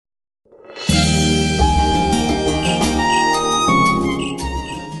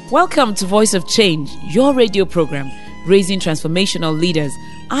Welcome to Voice of Change, your radio program, raising transformational leaders.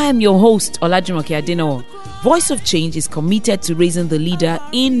 I am your host, Olajumoke Adenowo. Voice of Change is committed to raising the leader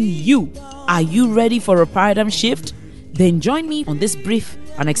in you. Are you ready for a paradigm shift? Then join me on this brief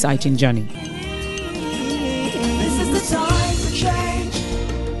and exciting journey. This is the time for change.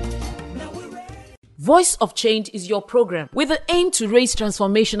 Voice of Change is your program with the aim to raise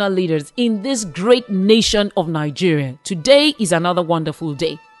transformational leaders in this great nation of Nigeria. Today is another wonderful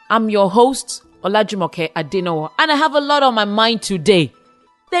day. I'm your host, Olajumoke Adenowo, and I have a lot on my mind today.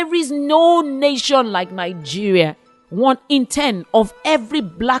 There is no nation like Nigeria. 1 in 10 of every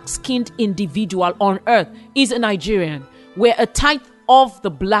black-skinned individual on earth is a Nigerian. We're a tithe of the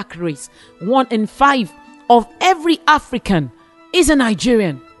black race. 1 in 5 of every African is a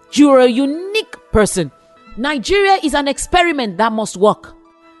Nigerian. You're a unique person. Nigeria is an experiment that must work.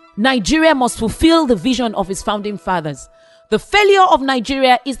 Nigeria must fulfill the vision of its founding fathers. The failure of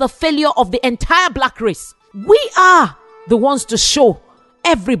Nigeria is the failure of the entire black race. We are the ones to show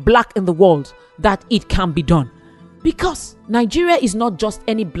every black in the world that it can be done. Because Nigeria is not just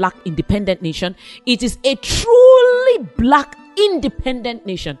any black independent nation. It is a truly black independent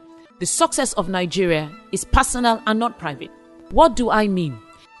nation. The success of Nigeria is personal and not private. What do I mean?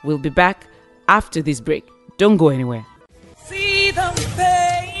 We'll be back after this break. Don't go anywhere. See them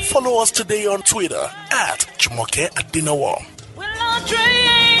pain. Follow us today on Twitter at Jumoke Adenowo. When our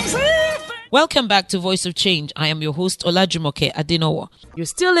dreams Welcome back to Voice of Change. I am your host, Olajumoke Adenowo. You're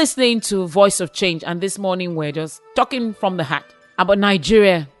still listening to Voice of Change, and this morning we're just talking from the heart about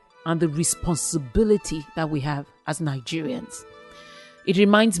Nigeria and the responsibility that we have as Nigerians. It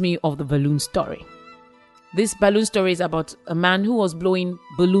reminds me of the balloon story. This balloon story is about a man who was blowing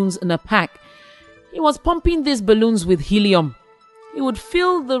balloons in a pack. He was pumping these balloons with helium. He would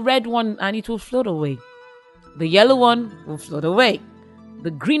fill the red one and it would float away. The yellow one will float away.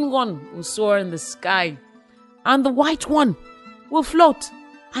 The green one will soar in the sky. And the white one will float.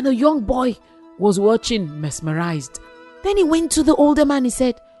 And a young boy was watching, mesmerized. Then he went to the older man. He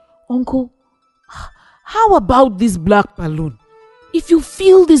said, "Uncle, how about this black balloon? If you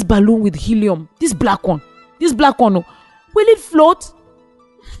fill this balloon with helium, this black one, will it float?"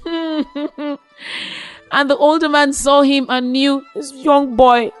 And the older man saw him and knew this young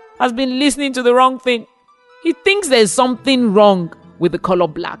boy has been listening to the wrong thing. He thinks there's something wrong with the color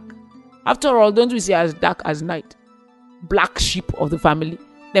black. After all, don't we see as dark as night? Black sheep of the family.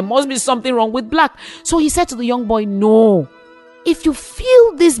 There must be something wrong with black. So he said to the young boy, "No, if you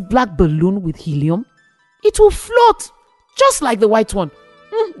fill this black balloon with helium, it will float just like the white one."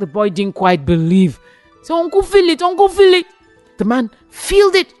 The boy didn't quite believe. So, "Uncle, fill it, uncle, fill it." The man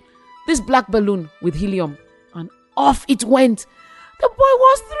filled it, this black balloon, with helium, and off it went. The boy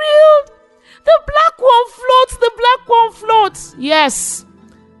was thrilled. The black one floats, the black one floats. Yes.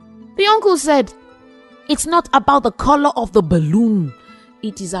 The uncle said, "It's not about the color of the balloon.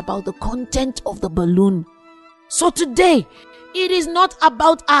 It is about the content of the balloon." So today, it is not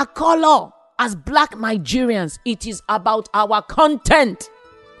about our color as black Nigerians. It is about our content.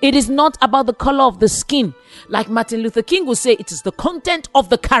 It is not about the color of the skin. Like Martin Luther King would say, it is the content of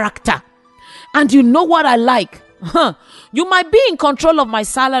the character. And you know what I like? You might be in control of my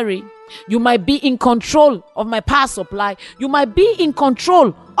salary. You might be in control of my power supply. You might be in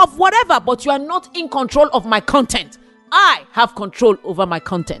control of whatever, but you are not in control of my content. I have control over my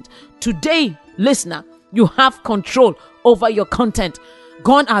content. Today, listener, you have control over your content.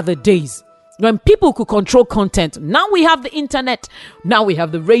 Gone are the days when people could control content. Now we have the internet. Now we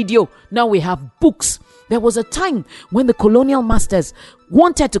have the radio. Now we have books. There was a time when the colonial masters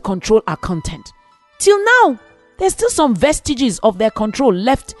wanted to control our content. Till now, there's still some vestiges of their control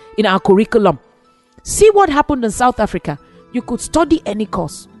left in our curriculum. See what happened in South Africa. You could study any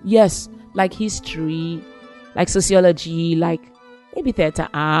course. Yes, like history, like sociology, like maybe theater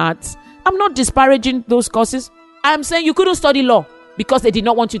arts. I'm not disparaging those courses. I'm saying you couldn't study law because they did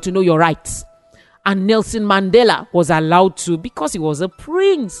not want you to know your rights. And Nelson Mandela was allowed to because he was a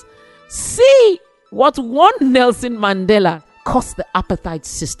prince. See what one Nelson Mandela cost the apartheid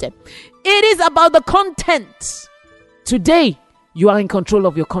system. It is about the content. Today, you are in control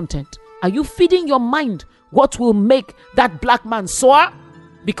of your content. Are you feeding your mind what will make that black man soar?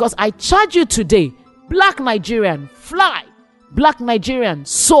 Because I charge you today, black Nigerian, fly. Black Nigerian,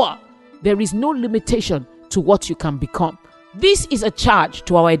 soar. There is no limitation to what you can become. This is a charge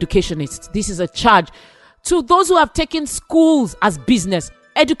to our educationists. This is a charge to those who have taken schools as business.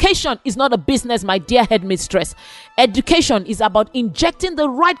 Education is not a business, my dear headmistress. Education is about injecting the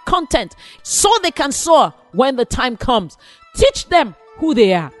right content so they can soar when the time comes. Teach them who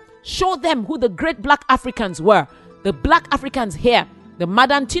they are. Show them who the great black Africans were. The black Africans here, the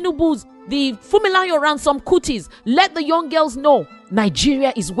Madam Tinubus, the Fumilayo Ransom Kutis. Let the young girls know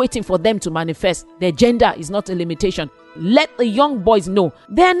Nigeria is waiting for them to manifest. Their gender is not a limitation. Let the young boys know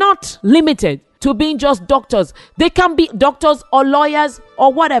they're not limited to being just doctors. They can be doctors or lawyers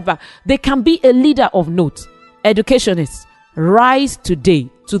or whatever. They can be a leader of note. Educationists, rise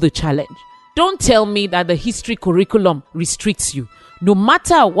today to the challenge. Don't tell me that the history curriculum restricts you. No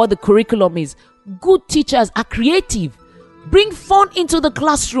matter what the curriculum is, good teachers are creative. Bring fun into the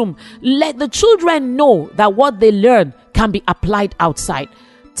classroom. Let the children know that what they learn can be applied outside.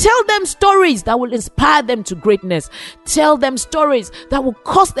 Tell them stories that will inspire them to greatness. Tell them stories that will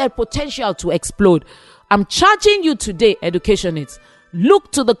cause their potential to explode. I'm charging you today, educationists.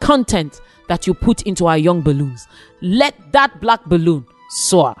 Look to the content that you put into our young balloons. Let that black balloon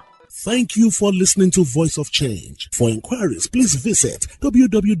soar. Thank you for listening to Voice of Change. For inquiries, please visit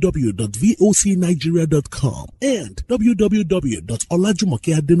www.vocnigeria.com and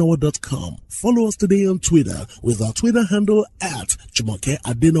www.olajumokeadenawa.com. Follow us today on Twitter with our Twitter handle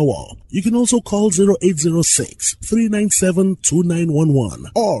 @JumokeAdenawa. You can also call 0806-397-2911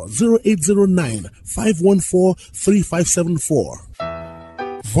 or 0809-514-3574.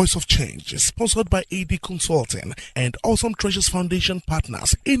 Voice of Change is sponsored by AD Consulting and Awesome Treasures Foundation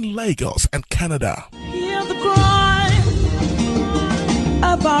partners in Lagos and Canada. Hear the cry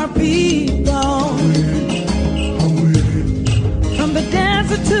of our people from the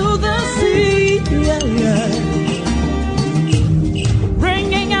desert to the sea,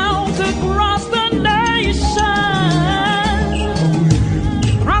 ringing out across the nation,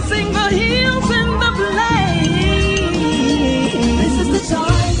 crossing the hills in the plain. This is the time.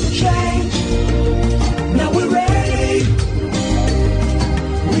 Change. Now we're ready.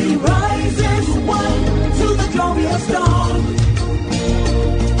 We rise as one to the glorious dawn.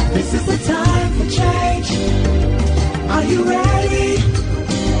 This is the time for change. Are you ready?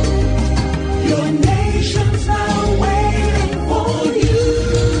 Your nation's now waiting for you.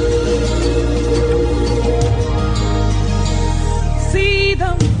 See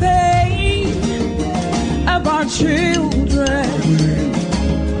the pain of our children.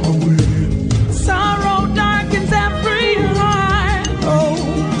 Sorrow darkens every heart. Oh,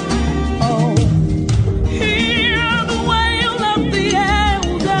 oh. Hear the wail of the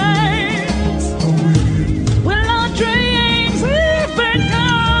elders. Will our dreams even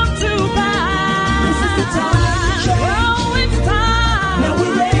come to pass? This is the time to change. Oh, it's time. Now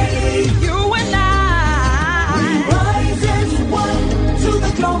we're ready. You and I. We rise as one to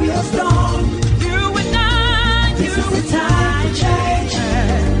the glorious dawn. You and I. This is the time to change.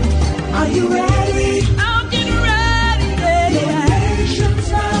 Are you ready? I'm getting ready. Your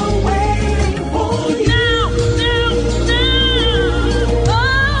nation's now waiting for you. Now.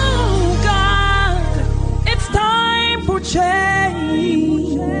 Oh, God, it's time for change.